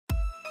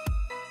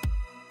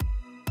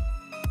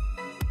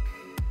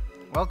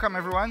Welcome,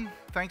 everyone.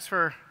 Thanks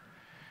for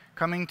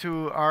coming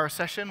to our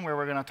session where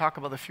we're going to talk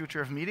about the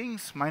future of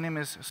meetings. My name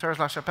is Serge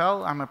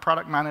Lachapelle. I'm a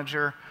product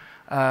manager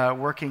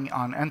working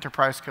on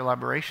enterprise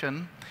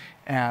collaboration,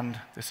 and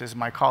this is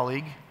my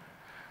colleague.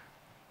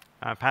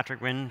 Patrick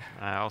Wynn,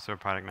 also a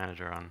product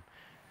manager on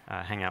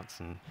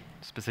Hangouts, and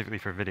specifically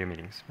for video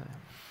meetings.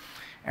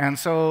 And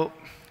so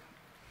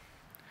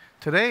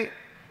today,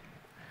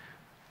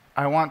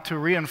 I want to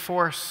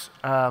reinforce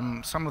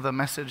some of the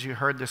message you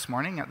heard this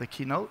morning at the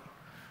keynote.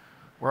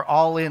 We're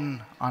all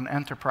in on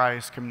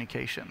enterprise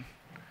communication.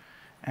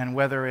 And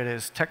whether it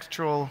is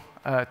textual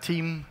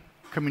team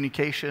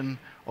communication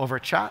over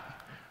chat,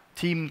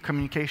 team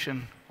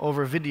communication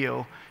over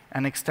video,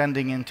 and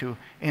extending into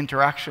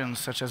interactions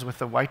such as with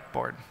the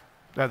whiteboard,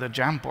 the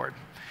Jamboard.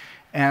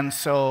 And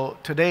so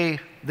today,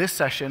 this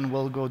session,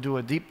 we'll go do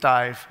a deep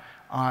dive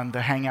on the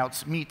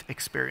Hangouts Meet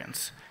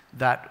experience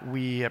that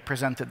we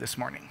presented this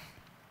morning.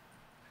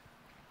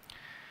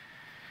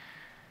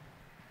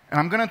 And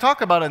I'm going to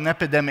talk about an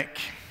epidemic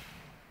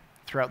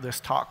throughout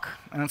this talk,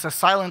 and it's a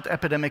silent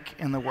epidemic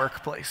in the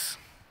workplace.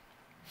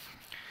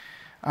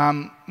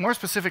 More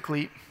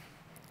specifically,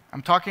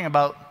 I'm talking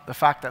about the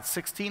fact that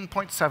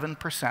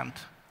 16.7%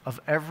 of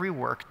every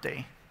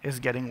workday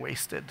is getting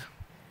wasted.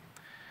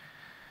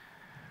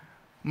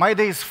 My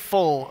day's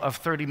full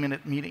of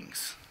 30-minute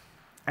meetings,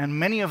 and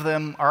many of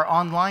them are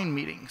online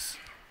meetings.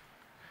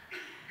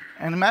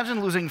 And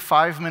imagine losing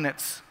 5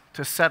 minutes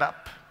to set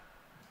up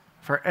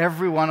for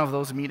every one of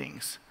those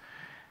meetings.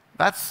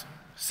 That's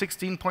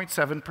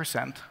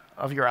 16.7%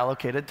 of your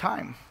allocated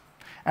time.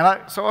 And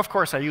so, of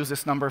course, I use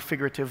this number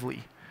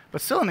figuratively,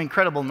 but still an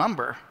incredible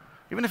number,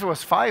 even if it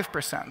was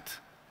 5%.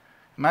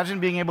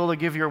 Imagine being able to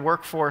give your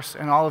workforce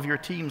and all of your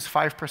teams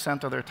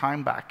 5% of their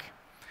time back.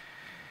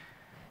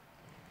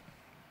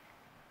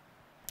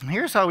 And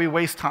here's how we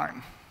waste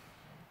time.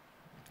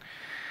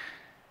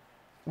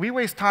 We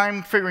waste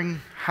time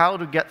figuring how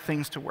to get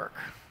things to work.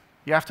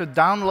 You have to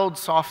download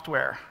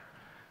software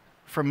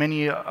for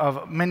many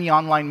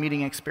online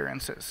meeting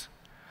experiences.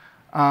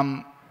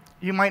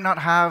 You might not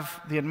have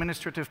the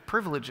administrative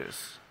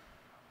privileges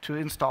to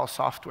install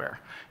software.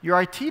 Your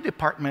IT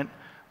department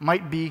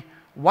might be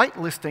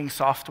whitelisting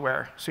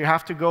software, so you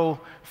have to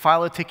go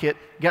file a ticket,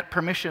 get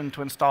permission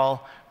to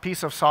install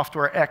piece of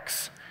software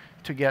X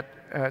to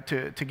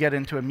get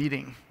into a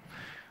meeting.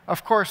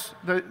 Of course,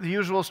 the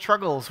usual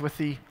struggles with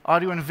the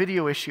audio and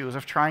video issues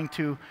of trying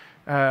to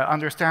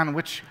understand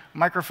which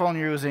microphone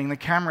you're using, the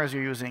cameras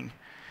you're using.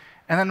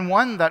 And then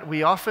one that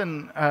we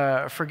often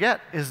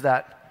forget is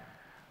that,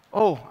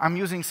 oh, I'm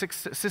using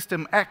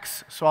System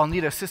X, so I'll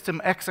need a System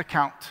X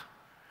account.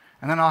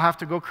 And then I'll have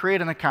to go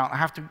create an account. I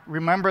have to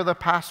remember the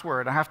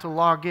password. I have to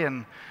log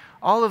in.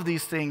 All of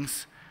these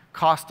things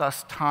cost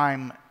us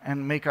time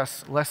and make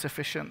us less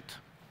efficient.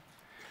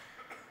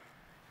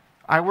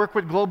 I work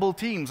with global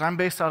teams. I'm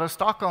based out of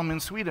Stockholm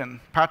in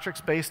Sweden. Patrick's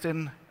based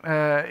in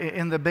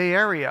the Bay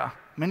Area.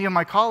 Many of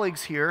my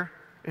colleagues here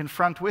in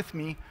front with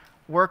me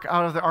work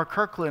out of our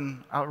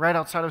Kirkland, right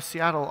outside of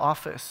Seattle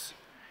office.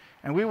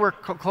 And we work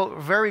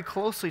very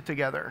closely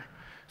together.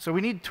 So we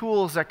need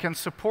tools that can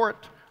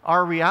support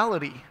our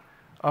reality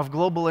of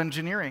global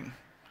engineering.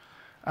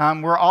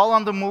 We're all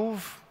on the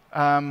move.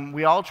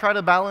 We all try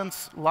to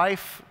balance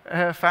life,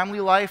 family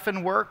life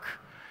and work.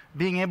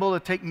 Being able to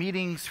take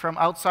meetings from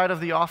outside of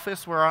the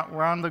office, we're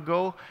on the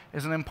go,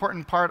 is an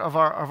important part of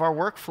our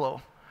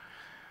workflow.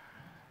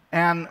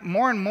 And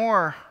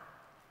more,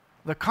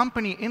 the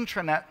company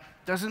intranet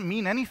doesn't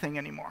mean anything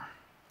anymore.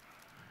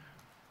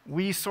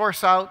 We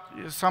source out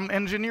some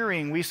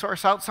engineering, we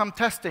source out some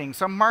testing,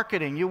 some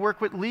marketing. You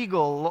work with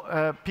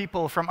legal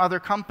people from other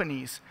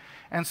companies.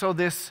 And so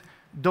this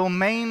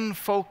domain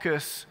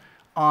focus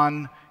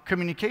on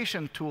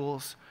communication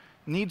tools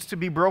needs to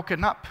be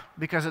broken up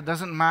because it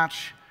doesn't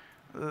match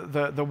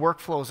the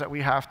workflows that we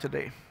have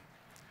today.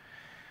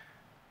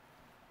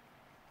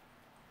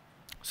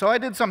 So I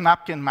did some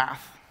napkin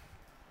math.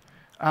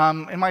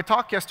 In my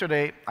talk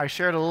yesterday, I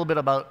shared a little bit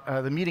about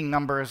the meeting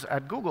numbers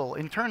at Google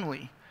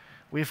internally.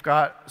 We've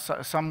got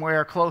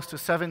somewhere close to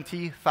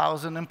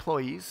 70,000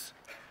 employees.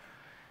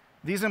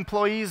 These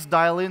employees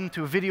dial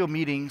into video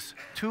meetings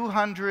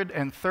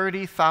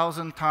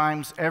 230,000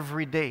 times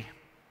every day.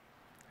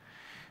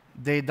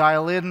 They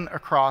dial in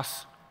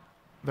across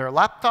their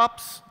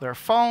laptops, their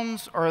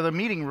phones, or the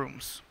meeting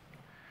rooms.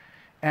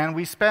 And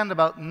we spend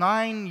about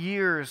 9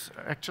 years,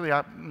 actually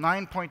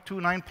 9.2,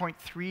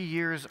 9.3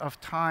 years of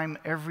time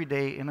every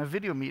day in a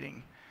video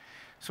meeting.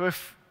 So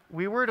if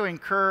we were to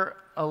incur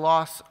a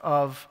loss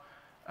of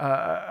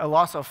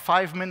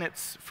 5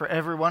 minutes for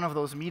every one of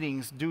those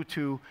meetings due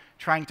to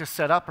trying to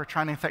set up or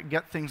trying to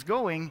get things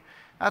going,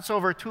 that's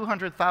over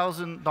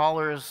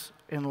 $200,000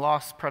 in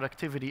lost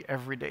productivity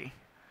every day.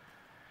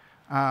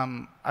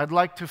 I'd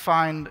like to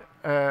find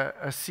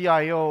a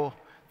CIO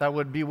that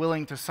would be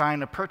willing to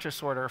sign a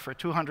purchase order for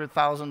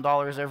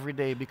 $200,000 every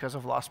day because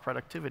of lost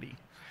productivity.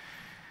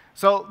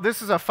 So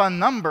this is a fun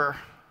number,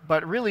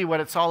 but really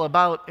what it's all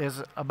about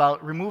is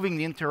about removing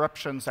the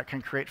interruptions that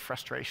can create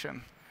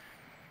frustration.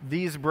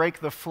 These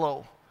break the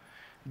flow.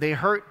 They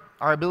hurt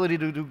our ability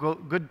to do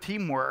good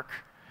teamwork,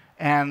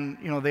 and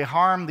they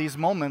harm these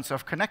moments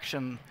of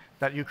connection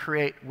that you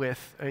create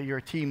with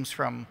your teams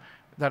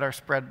that are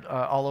spread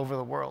all over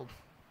the world.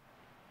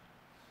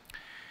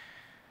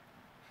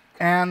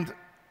 And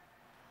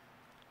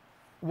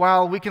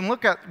while we can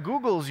look at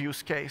Google's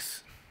use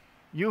case,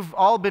 you've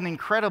all been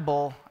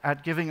incredible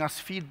at giving us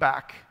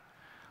feedback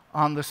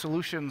on the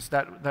solutions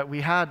that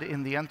we had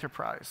in the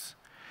enterprise.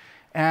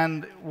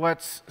 And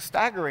what's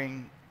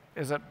staggering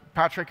is that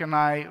Patrick and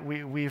I,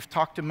 we've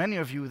talked to many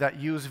of you that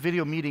use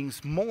video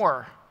meetings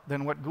more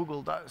than what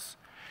Google does.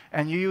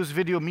 And you use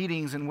video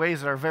meetings in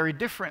ways that are very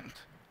different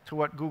to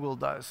what Google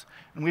does.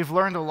 And we've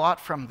learned a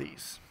lot from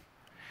these.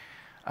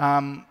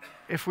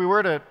 If we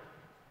were to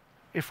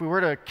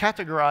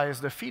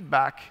categorize the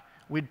feedback,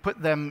 we'd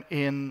put them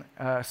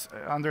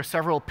under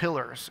several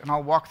pillars. And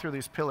I'll walk through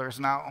these pillars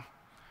now.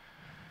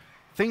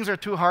 Things are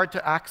too hard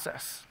to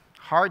access,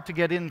 hard to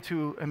get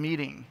into a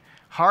meeting,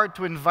 hard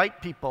to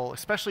invite people,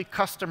 especially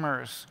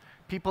customers,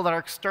 people that are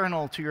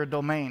external to your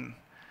domain.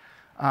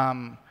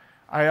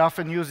 I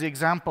often use the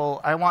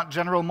example, I want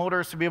General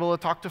Motors to be able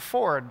to talk to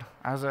Ford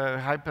as a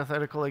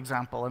hypothetical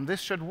example, and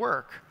this should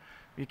work.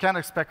 You can't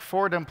expect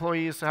Ford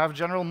employees to have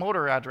General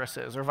Motor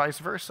addresses or vice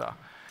versa.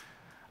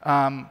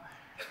 And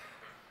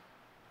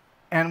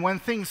when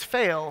things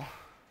fail,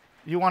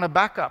 you want to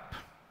back up.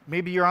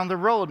 Maybe you're on the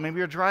road, maybe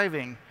you're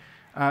driving.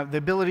 The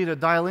ability to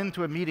dial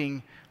into a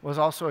meeting was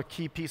also a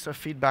key piece of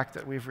feedback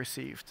that we've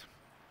received.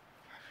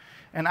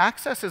 And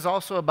access is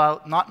also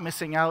about not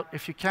missing out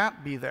if you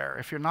can't be there,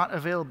 if you're not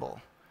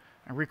available.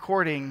 And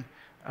recording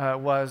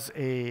was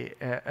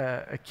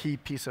a key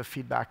piece of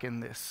feedback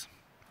in this.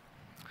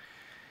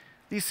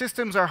 These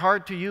systems are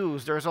hard to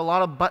use. There's a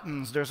lot of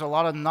buttons. There's a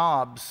lot of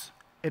knobs.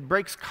 It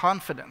breaks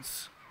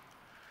confidence.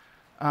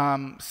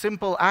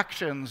 Simple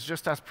actions,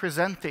 just as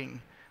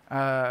presenting,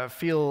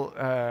 feel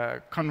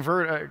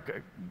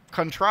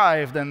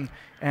contrived,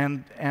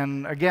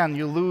 and again,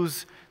 you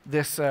lose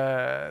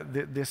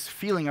this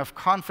feeling of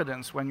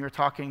confidence when you're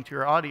talking to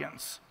your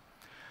audience.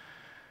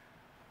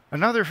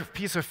 Another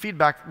piece of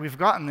feedback we've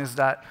gotten is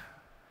that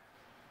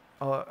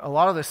a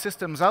lot of the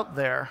systems out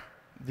there,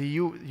 the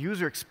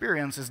user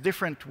experience is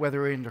different whether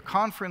you're in the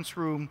conference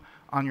room,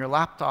 on your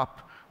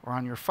laptop, or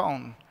on your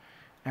phone.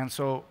 And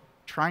so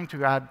trying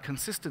to add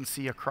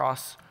consistency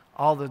across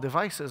all the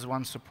devices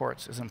one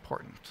supports is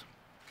important.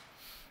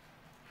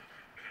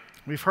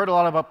 We've heard a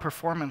lot about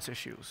performance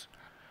issues,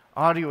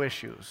 audio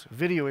issues,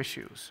 video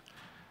issues,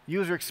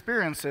 user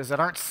experiences that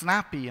aren't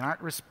snappy and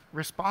aren't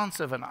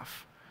responsive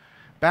enough,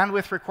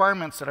 bandwidth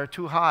requirements that are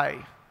too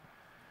high,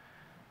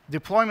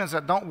 deployments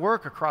that don't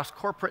work across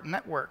corporate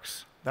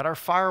networks, that are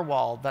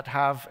firewalled, that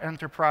have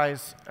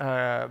enterprise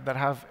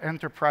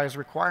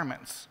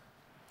requirements.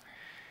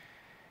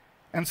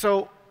 And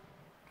so,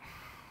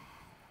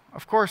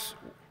 of course,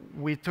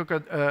 we took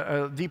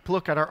a deep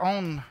look at our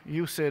own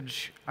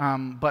usage,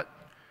 but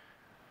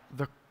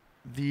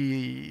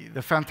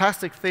the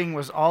fantastic thing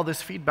was all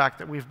this feedback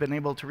that we've been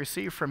able to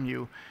receive from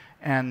you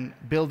and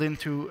build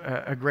into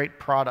a great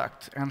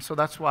product. And so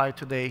that's why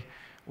today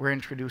we're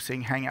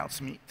introducing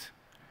Hangouts Meet.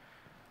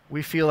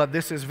 We feel that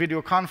this is a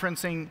video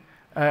conferencing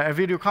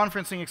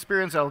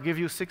experience that will give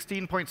you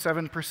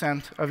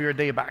 16.7% of your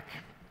day back.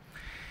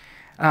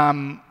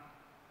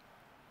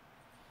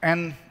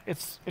 And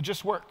it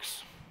just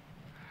works.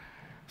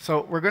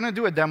 So we're going to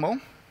do a demo,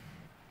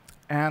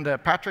 and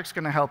Patrick's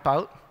going to help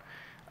out.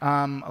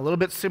 A little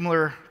bit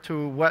similar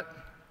to what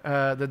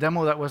the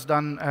demo that was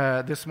done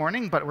this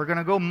morning, but we're going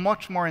to go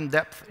much more in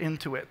depth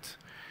into it.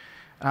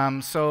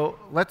 So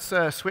let's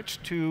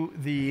switch to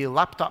the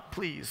laptop,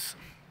 please.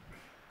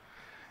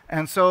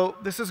 And so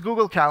this is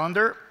Google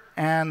Calendar,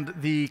 and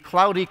the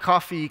Cloudy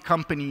Coffee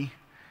Company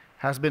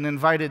has been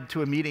invited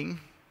to a meeting.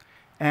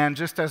 And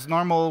just as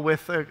normal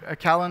with a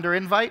calendar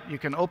invite, you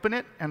can open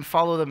it and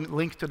follow the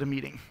link to the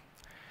meeting.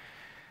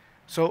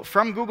 So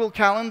from Google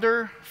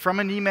Calendar,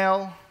 from an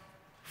email,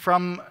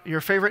 from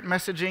your favorite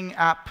messaging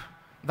app,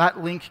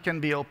 that link can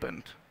be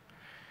opened.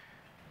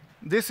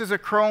 This is a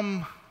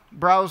Chrome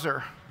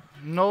browser.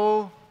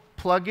 No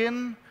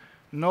plugin,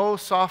 no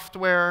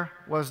software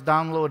was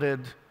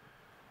downloaded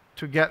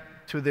to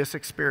get to this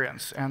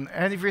experience. And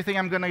everything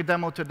I'm going to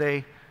demo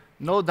today,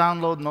 no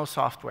download, no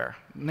software,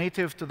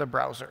 native to the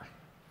browser.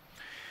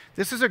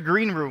 This is a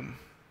green room.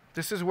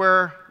 This is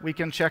where we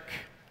can check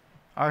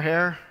our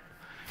hair.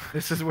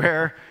 This is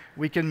where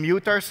we can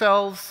mute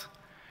ourselves.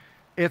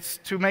 It's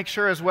to make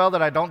sure as well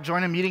that I don't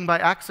join a meeting by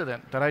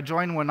accident, that I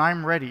join when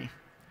I'm ready.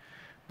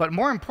 But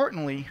more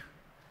importantly,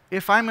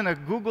 if I'm in a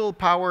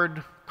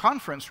Google-powered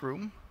conference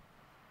room,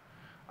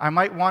 I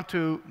might want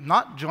to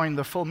not join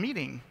the full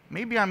meeting.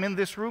 Maybe I'm in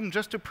this room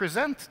just to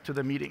present to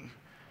the meeting,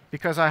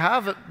 because I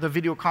have the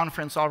video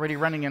conference already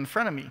running in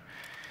front of me.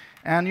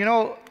 And you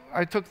know,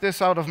 I took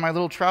this out of my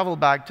little travel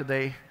bag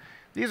today.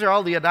 These are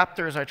all the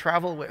adapters I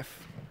travel with.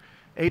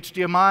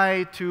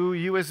 HDMI to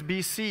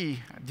USB-C,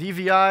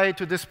 DVI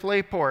to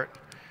DisplayPort,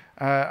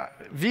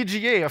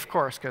 VGA, of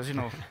course, because you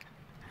know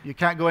you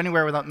can't go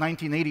anywhere without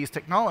 1980s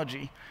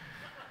technology.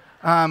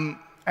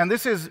 And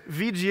this is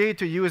VGA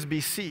to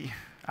USB-C.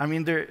 I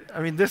mean,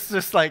 this is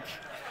just like,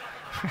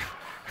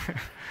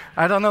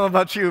 I don't know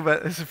about you,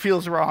 but this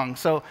feels wrong.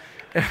 So,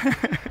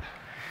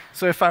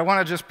 so if I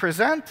want to just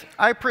present,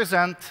 I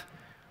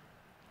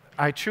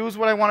choose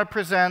what I want to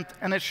present,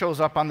 and it shows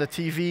up on the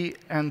TV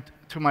and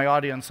to my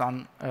audience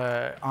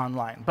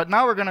online. But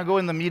now we're going to go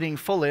in the meeting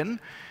full in.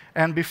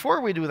 And before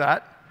we do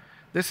that,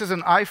 this is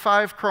an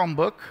i5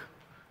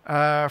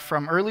 Chromebook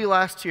from early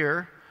last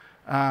year.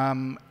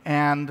 And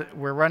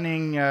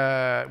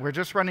we're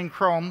just running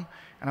Chrome.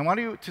 And I want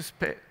you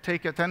to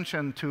take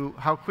attention to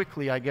how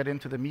quickly I get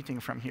into the meeting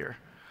from here.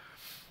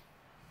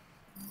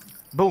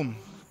 Boom.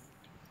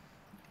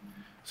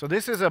 So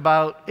this is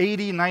about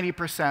 80,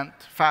 90%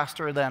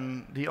 faster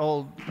than the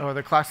old or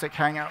the classic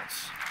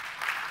Hangouts.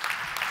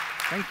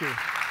 Thank you.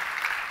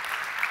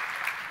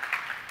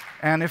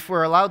 And if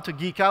we're allowed to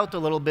geek out a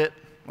little bit,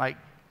 like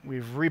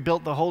we've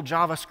rebuilt the whole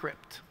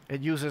JavaScript.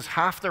 It uses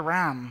half the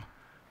RAM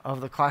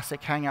of the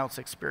classic Hangouts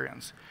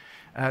experience.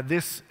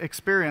 This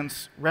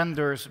experience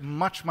renders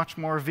much, much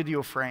more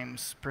video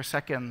frames per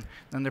second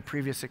than the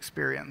previous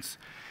experience.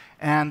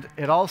 And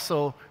it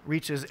also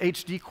reaches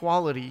HD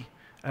quality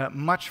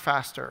much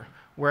faster,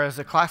 whereas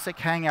the classic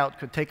Hangout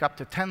could take up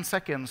to 10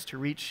 seconds to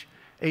reach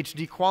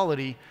HD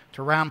quality,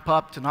 to ramp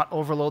up, to not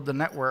overload the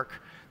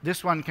network.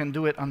 This one can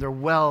do it under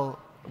well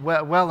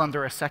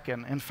under a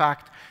second. In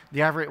fact,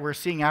 we're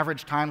seeing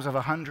average times of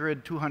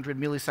 100, 200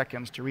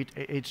 milliseconds to reach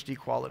HD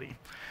quality.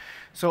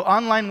 So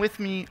online with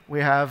me,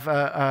 we have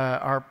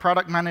our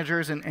product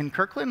managers in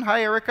Kirkland.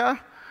 Hi, Erica.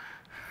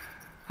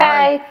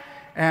 Hi.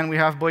 And we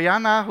have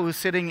Boyana, who's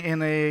sitting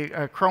in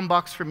a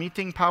Chromebox for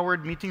Meeting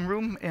powered meeting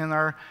room in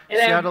our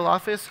Seattle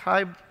office.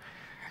 Hi.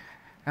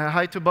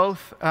 Hi to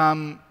both.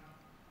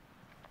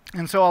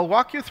 And so I'll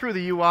walk you through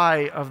the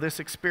UI of this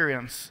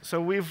experience.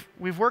 So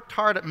we've worked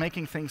hard at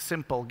making things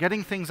simple,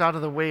 getting things out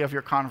of the way of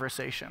your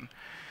conversation.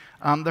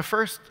 One of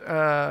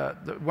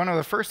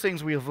the first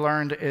things we've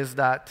learned is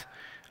that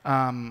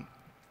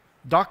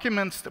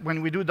documents,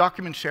 when we do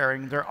document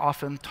sharing, they're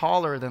often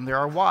taller than they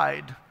are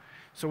wide.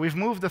 So we've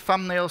moved the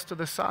thumbnails to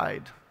the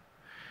side.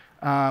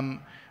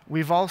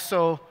 We've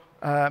also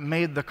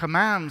made the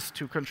commands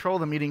to control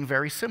the meeting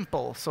very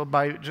simple. So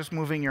by just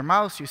moving your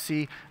mouse, you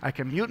see I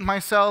can mute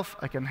myself,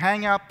 I can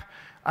hang up,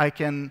 I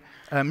can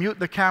mute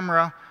the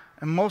camera,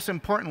 and most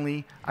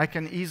importantly, I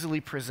can easily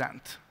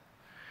present.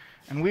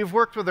 And we've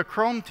worked with the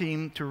Chrome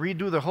team to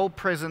redo the whole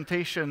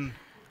presentation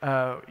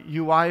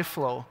UI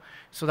flow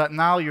so that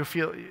now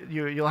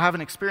you'll have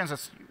an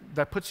experience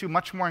that puts you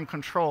much more in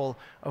control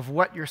of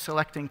what you're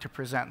selecting to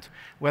present,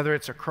 whether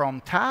it's a Chrome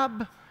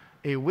tab,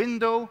 a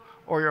window,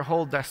 or your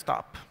whole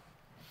desktop.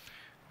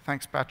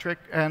 Thanks, Patrick.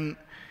 And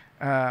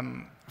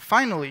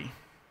finally,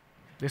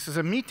 this is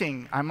a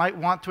meeting. I might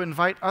want to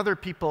invite other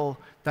people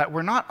that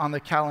were not on the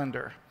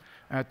calendar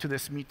to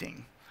this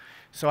meeting.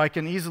 So I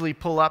can easily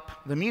pull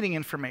up the meeting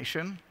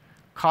information,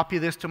 copy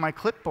this to my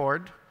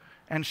clipboard,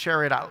 and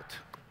share it out.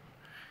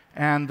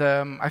 And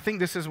I think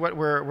this is what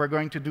we're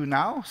going to do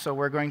now. So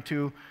we're going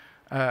to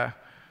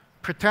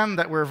pretend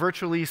that we're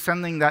virtually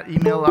sending that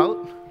email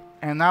out.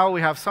 And now we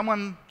have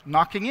someone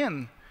knocking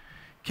in.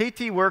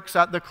 Katie works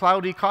at the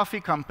Cloudy Coffee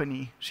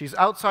Company. She's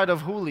outside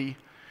of Hooli.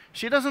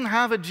 She doesn't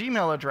have a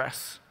Gmail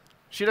address.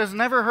 She has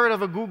never heard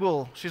of a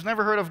Google. She's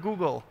never heard of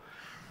Google.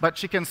 But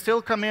she can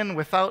still come in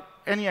without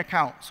any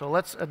account. So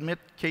let's admit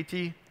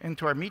Katie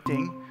into our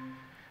meeting.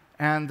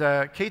 And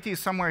Katie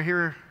is somewhere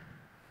here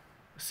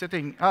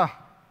sitting.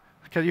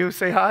 Can you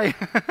say hi?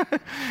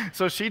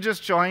 So she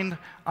just joined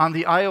on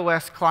the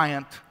iOS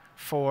client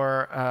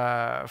for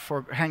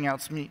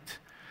Hangouts Meet.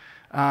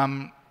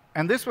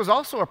 And this was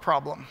also a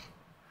problem.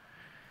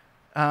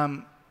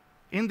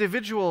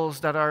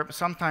 Individuals that are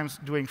sometimes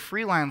doing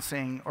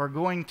freelancing or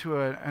going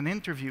to an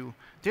interview,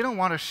 they don't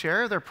want to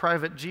share their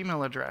private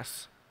Gmail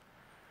address.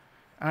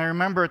 And I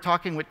remember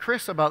talking with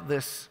Chris about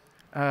this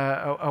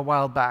a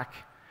while back.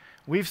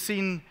 We've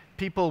seen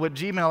people with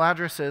Gmail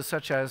addresses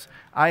such as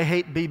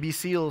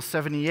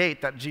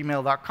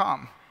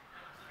ihatebabyseals78@gmail.com.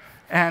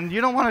 And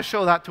you don't want to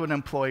show that to an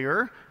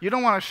employer. You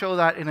don't want to show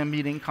that in a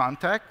meeting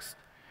context.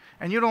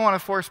 And you don't want to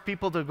force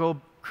people to go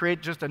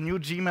create just a new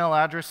Gmail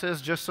addresses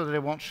just so that they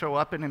won't show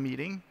up in a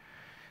meeting.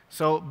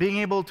 So being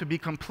able to be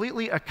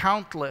completely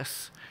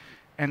accountless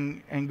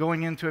and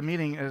going into a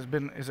meeting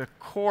is a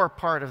core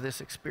part of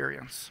this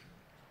experience.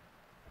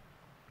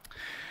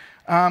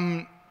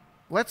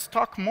 Let's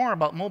talk more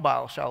about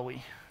mobile, shall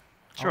we?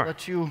 Sure. I'll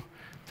let you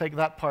take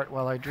that part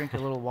while I drink a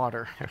little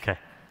water. OK.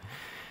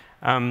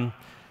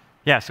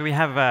 Yeah, so we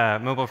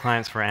have mobile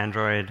clients for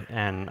Android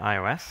and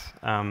iOS.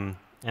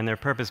 And they're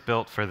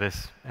purpose-built for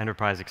this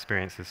enterprise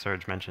experience, as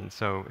Serge mentioned.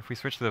 So if we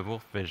switch to the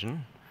Wolf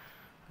Vision,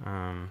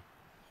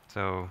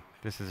 so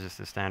this is just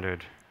a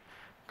standard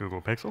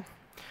Google Pixel.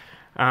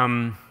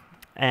 And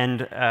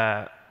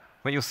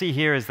what you'll see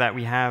here is that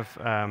we have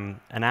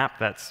an app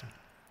that's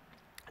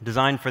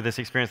designed for this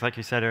experience. Like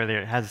you said earlier,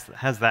 it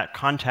has that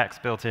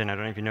context built in. I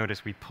don't know if you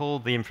noticed, we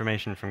pulled the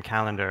information from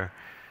Calendar.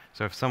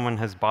 So if someone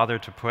has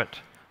bothered to put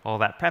all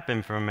that prep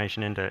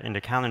information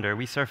into Calendar,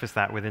 we surface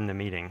that within the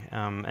meeting.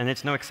 And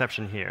it's no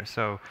exception here.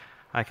 So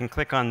I can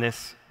click on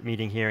this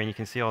meeting here, and you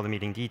can see all the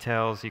meeting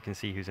details. You can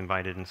see who's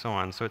invited and so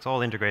on. So it's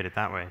all integrated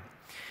that way.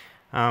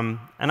 And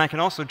I can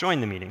also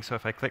join the meeting. So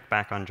if I click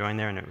back on join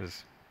there, and it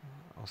was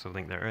also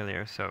linked there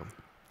earlier. So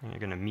I'm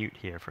going to mute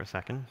here for a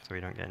second so we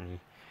don't get any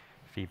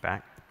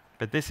feedback.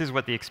 But this is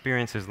what the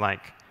experience is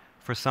like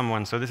for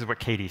someone. So this is what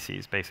Katie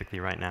sees basically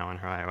right now on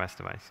her iOS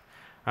device.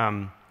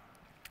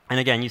 And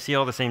again, you see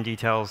all the same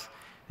details.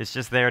 It's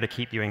just there to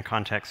keep you in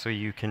context so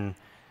you can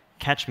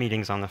catch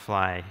meetings on the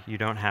fly. You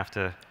don't have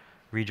to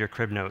read your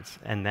crib notes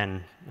and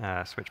then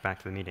switch back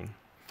to the meeting.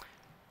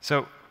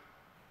 So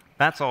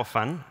that's all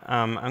fun.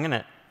 I'm going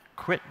to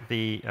quit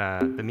the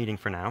meeting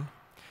for now.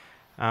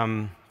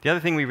 The other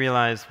thing we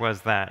realized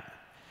was that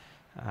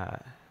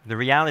the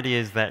reality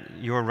is that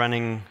you're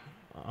running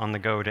on the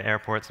go to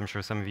airports. I'm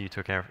sure some of you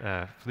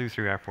flew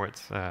through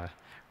airports,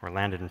 or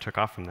landed and took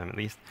off from them at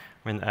least,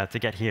 to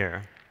get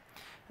here.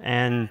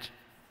 And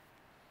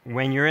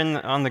when you're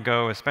on the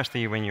go,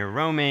 especially when you're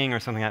roaming or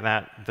something like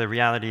that, the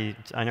reality,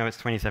 I know it's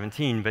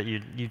 2017, but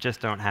you just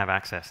don't have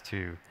access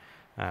to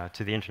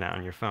the internet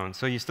on your phone.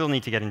 So you still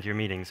need to get into your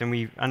meetings, and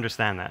we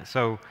understand that.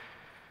 So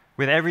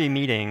with every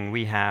meeting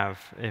we have,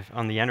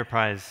 on the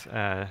enterprise,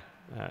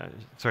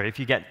 if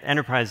you get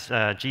Enterprise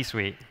G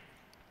Suite,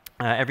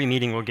 every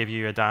meeting will give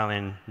you a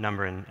dial-in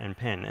number and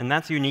PIN. And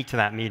that's unique to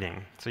that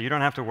meeting. So you don't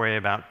have to worry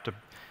about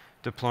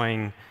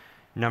deploying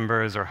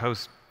numbers or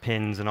host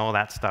pins and all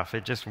that stuff.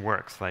 It just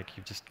works. Like,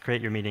 you just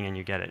create your meeting and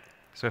you get it.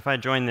 So if I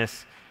join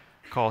this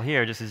call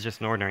here, this is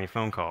just an ordinary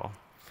phone call.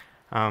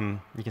 You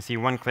can see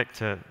one click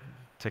to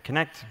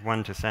connect,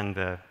 one to send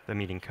the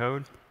meeting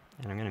code.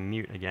 And I'm going to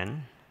mute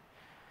again.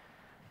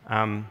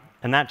 And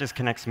that just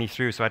connects me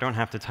through, so I don't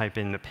have to type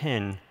in the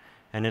PIN,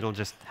 and it'll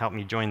just help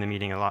me join the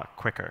meeting a lot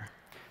quicker.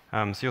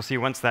 So you'll see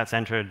once that's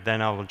entered,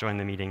 then I'll join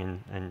the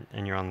meeting,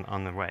 and you're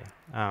on the way.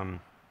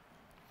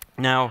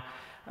 Now,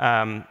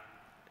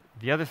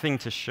 the other thing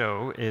to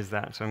show is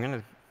that, so I'm going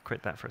to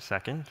quit that for a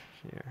second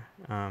here.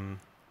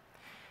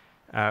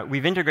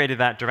 We've integrated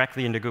that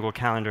directly into Google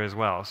Calendar as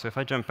well. So if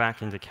I jump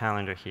back into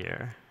Calendar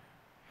here,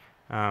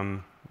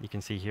 you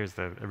can see here's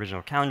the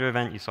original Calendar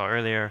event you saw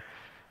earlier.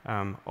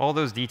 All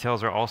those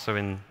details are also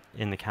in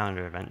the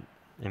Calendar event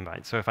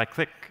invite. So if I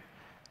click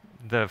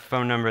the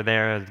phone number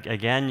there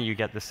again, you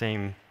get the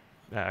same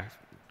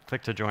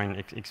click to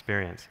join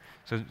experience.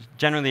 So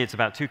generally, it's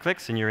about 2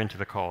 clicks, and you're into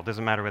the call. It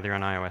doesn't matter whether you're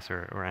on iOS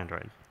or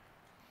Android.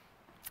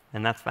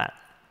 And that's that.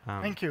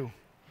 Thank you.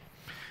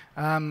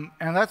 And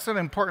that's an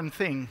important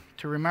thing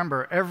to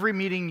remember. Every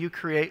meeting you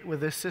create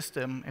with this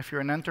system, if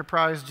you're an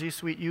Enterprise G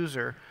Suite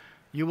user,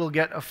 you will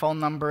get a phone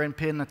number and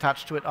PIN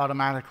attached to it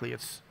automatically.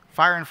 It's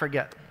fire and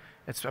forget.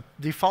 It's a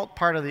default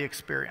part of the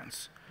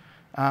experience.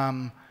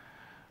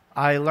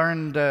 I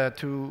learned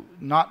to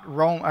not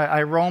roam.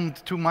 I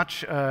roamed too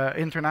much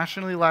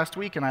internationally last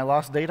week, and I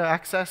lost data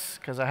access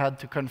because I had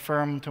to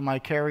confirm to my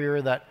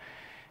carrier that,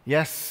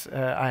 yes,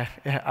 I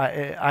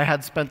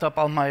had spent up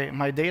all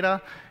my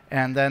data,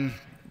 and then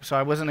so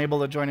I wasn't able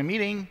to join a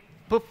meeting.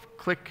 Poof,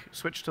 click,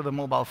 switch to the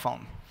mobile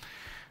phone.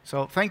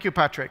 So thank you,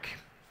 Patrick.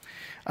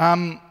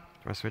 Want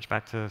to switch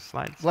back to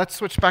slides? Let's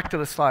switch back to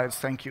the slides.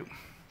 Thank you.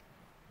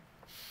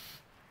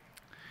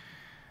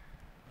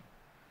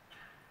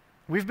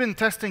 We've been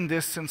testing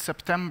this since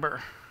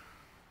September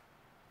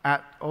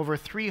at over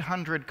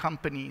 300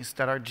 companies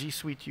that are G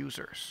Suite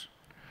users.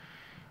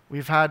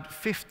 We've had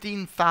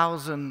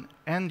 15,000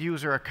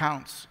 end-user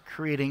accounts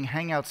creating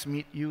Hangouts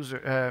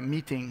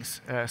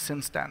meetings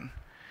since then.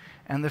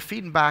 And the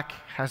feedback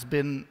has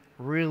been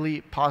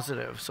really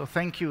positive. So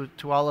thank you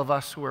to all of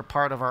us who are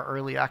part of our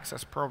early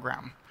access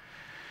program.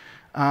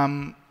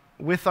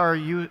 With our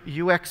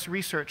UX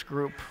research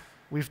group,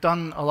 we've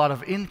done a lot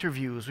of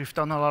interviews, we've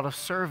done a lot of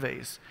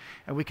surveys,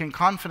 and we can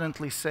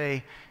confidently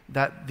say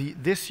that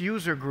this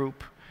user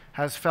group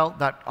has felt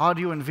that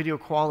audio and video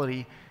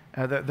quality,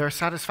 their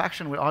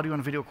satisfaction with audio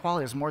and video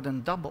quality has more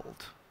than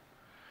doubled.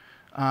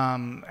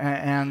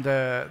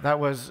 That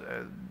was,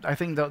 I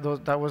think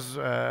that was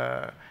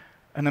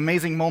an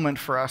amazing moment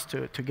for us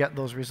to get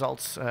those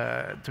results,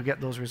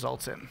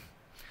 in.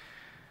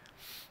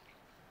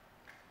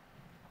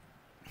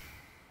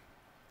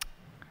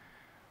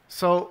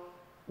 So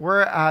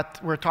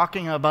we're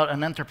talking about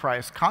an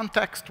enterprise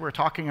context. We're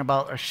talking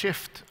about a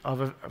shift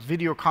of a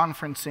video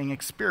conferencing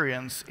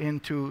experience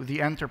into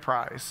the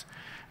enterprise.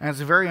 And it's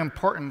very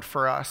important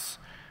for us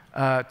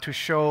to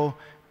show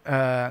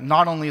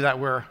not only that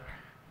we're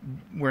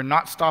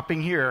not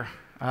stopping here.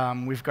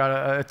 We've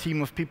got a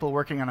team of people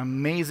working on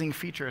amazing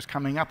features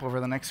coming up over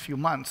the next few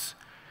months.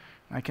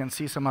 I can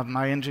see some of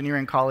my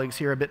engineering colleagues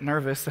here a bit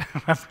nervous.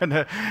 I'm going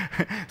to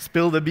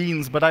spill the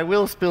beans, but I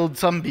will spill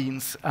some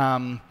beans.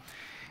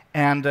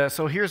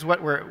 So here's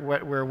what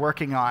we're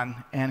working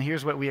on, and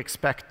here's what we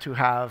expect to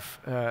have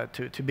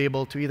to be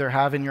able to either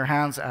have in your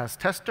hands as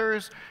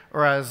testers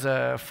or as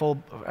a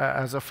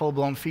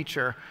full-blown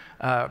feature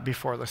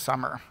before the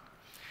summer.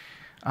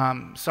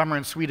 Summer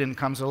in Sweden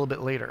comes a little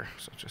bit later,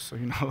 so just so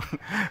you know.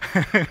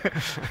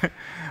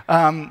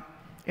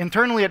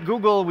 Internally at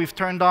Google, we've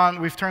turned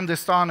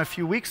this on a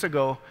few weeks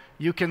ago.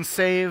 You can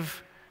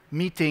save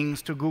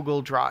meetings to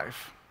Google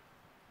Drive.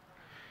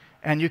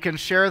 And you can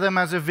share them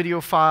as a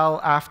video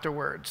file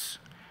afterwards.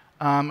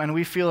 And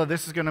we feel that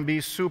this is going to be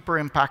super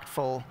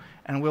impactful,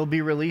 and we'll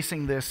be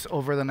releasing this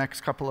over the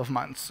next couple of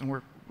months. And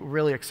we're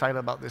really excited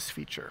about this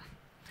feature.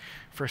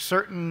 For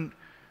certain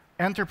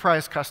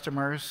enterprise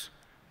customers,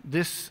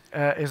 this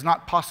is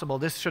not possible.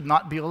 This should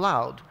not be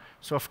allowed.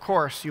 So of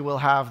course, you will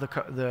have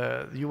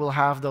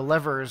the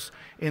levers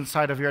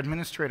inside of your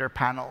administrator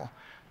panel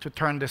to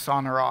turn this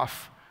on or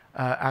off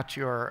at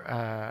your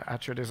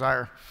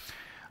desire.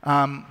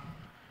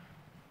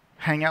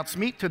 Hangouts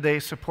Meet today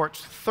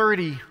supports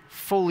 30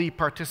 fully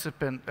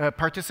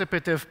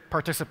participative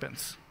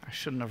participants. I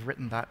shouldn't have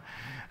written that.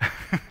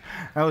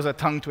 That was a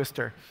tongue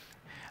twister.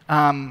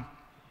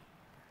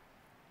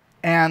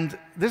 And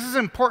this is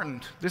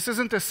important. This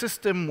isn't a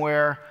system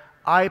where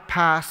I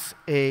pass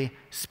a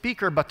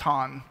speaker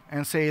baton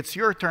and say, it's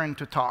your turn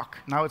to talk.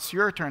 Now it's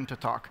your turn to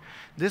talk.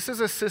 This is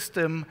a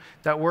system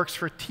that works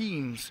for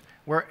teams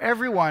where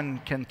everyone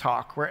can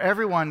talk, where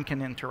everyone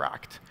can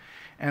interact.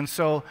 And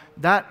so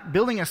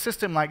building a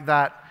system like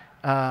that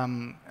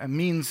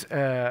means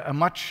a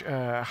much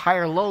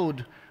higher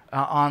load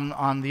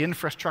on the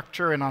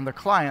infrastructure and on the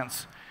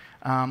clients.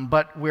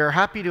 But we're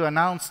happy to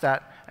announce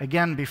that,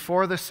 again,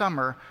 before the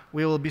summer,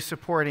 we will be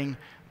supporting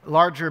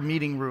larger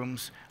meeting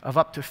rooms of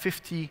up to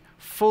 50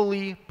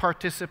 fully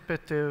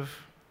participative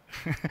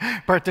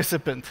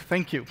participants.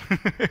 Thank you.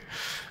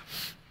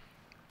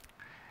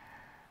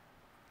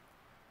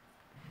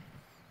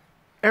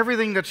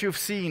 Everything that you've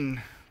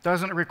seen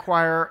doesn't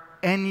require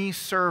any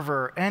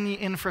server, any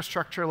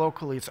infrastructure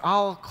locally. It's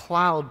all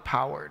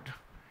cloud-powered.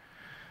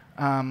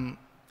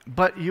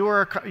 But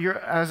you're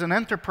as an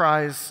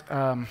enterprise,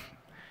 you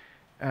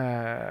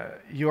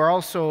are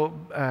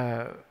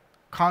also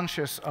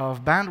conscious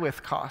of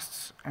bandwidth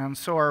costs, and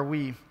so are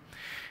we.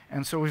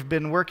 And so we've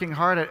been working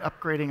hard at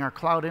upgrading our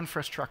cloud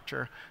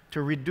infrastructure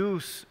to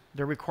reduce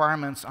the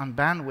requirements on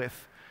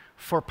bandwidth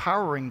for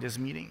powering these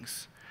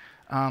meetings.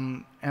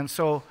 And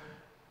so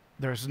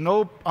there's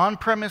no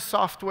on-premise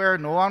software,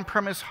 no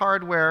on-premise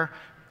hardware.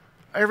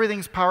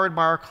 Everything's powered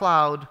by our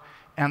cloud,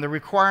 and the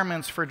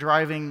requirements for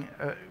driving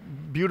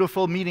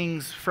beautiful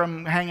meetings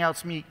from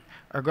Hangouts Meet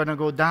are going to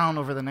go down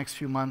over the next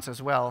few months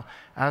as well,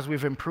 as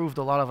we've improved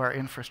a lot of our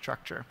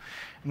infrastructure.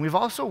 And we've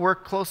also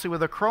worked closely with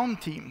the Chrome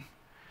team.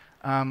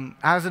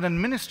 As an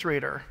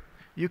administrator,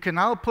 you can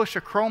now push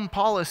a Chrome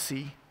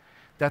policy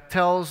that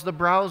tells the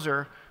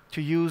browser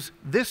to use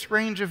this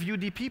range of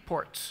UDP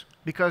ports,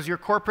 because your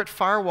corporate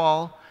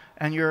firewall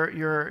and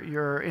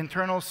your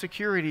internal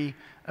security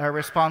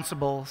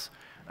responsibles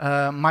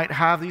might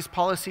have these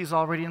policies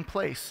already in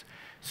place.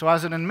 So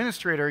as an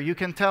administrator, you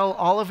can tell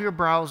all of your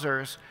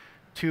browsers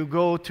to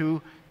go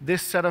to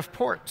this set of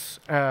ports.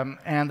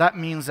 And that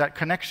means that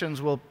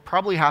connections will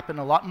probably happen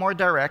a lot more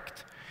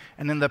direct.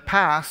 And in the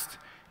past,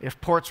 if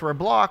ports were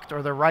blocked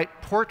or the right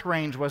port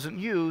range wasn't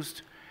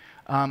used,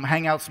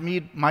 Hangouts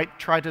Meet might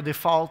try to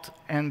default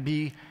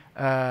and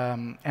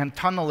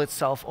tunnel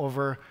itself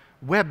over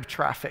web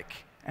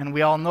traffic. And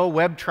we all know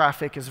web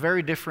traffic is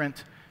very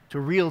different to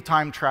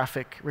real-time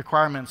traffic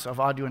requirements of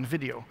audio and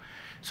video.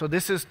 So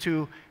this is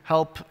to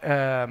help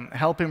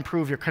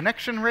improve your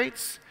connection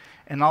rates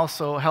and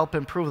also help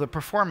improve the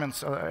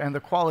performance and the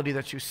quality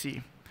that you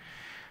see.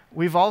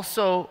 We're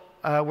also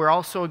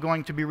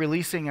going to be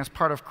releasing, as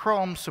part of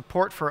Chrome,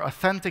 support for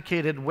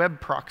authenticated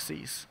web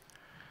proxies.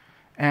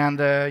 And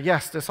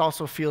yes, this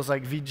also feels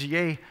like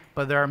VGA,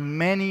 but there are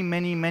many,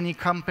 many, many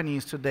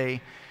companies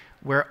today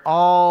where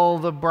all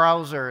the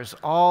browsers,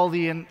 all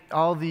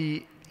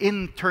the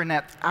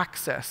internet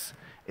access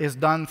is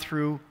done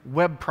through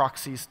web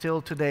proxies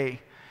still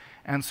today.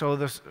 And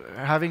so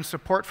having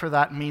support for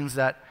that means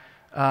that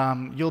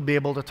you'll be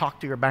able to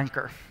talk to your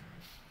banker.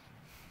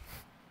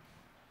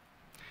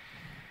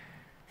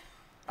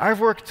 I've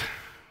worked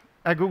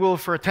at Google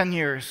for 10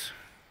 years.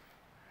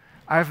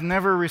 I've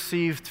never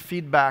received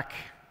feedback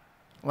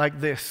like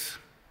this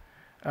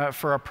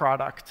for a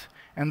product.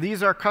 And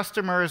these are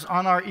customers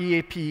on our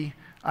EAP.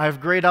 I've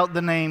grayed out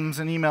the names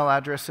and email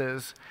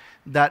addresses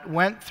that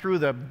went through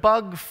the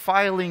bug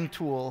filing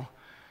tool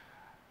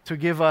to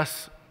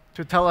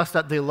tell us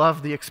that they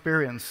love the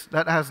experience.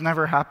 That has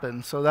never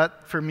happened. So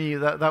that, for me,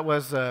 that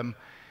was a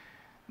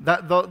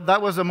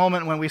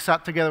moment when we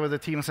sat together with the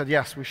team and said,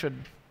 yes, we should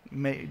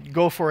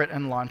go for it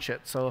and launch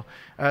it. So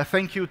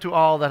thank you to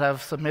all that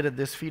have submitted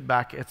this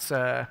feedback. It's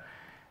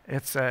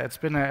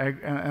been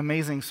an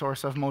amazing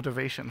source of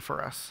motivation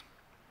for us.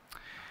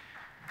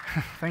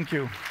 Thank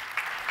you.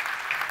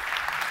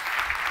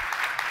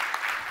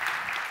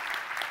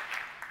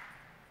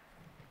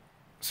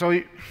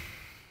 So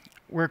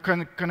we're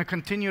going to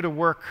continue to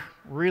work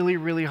really,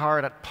 really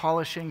hard at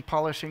polishing,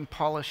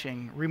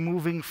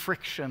 removing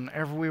friction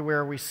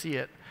everywhere we see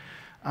it.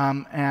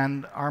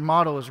 And our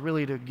motto is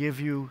really to give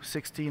you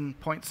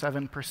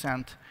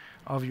 16.7%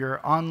 of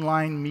your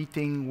online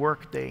meeting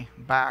workday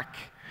back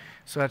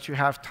so that you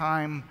have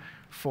time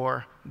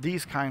for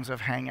these kinds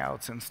of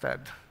hangouts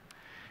instead.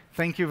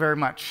 Thank you very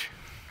much.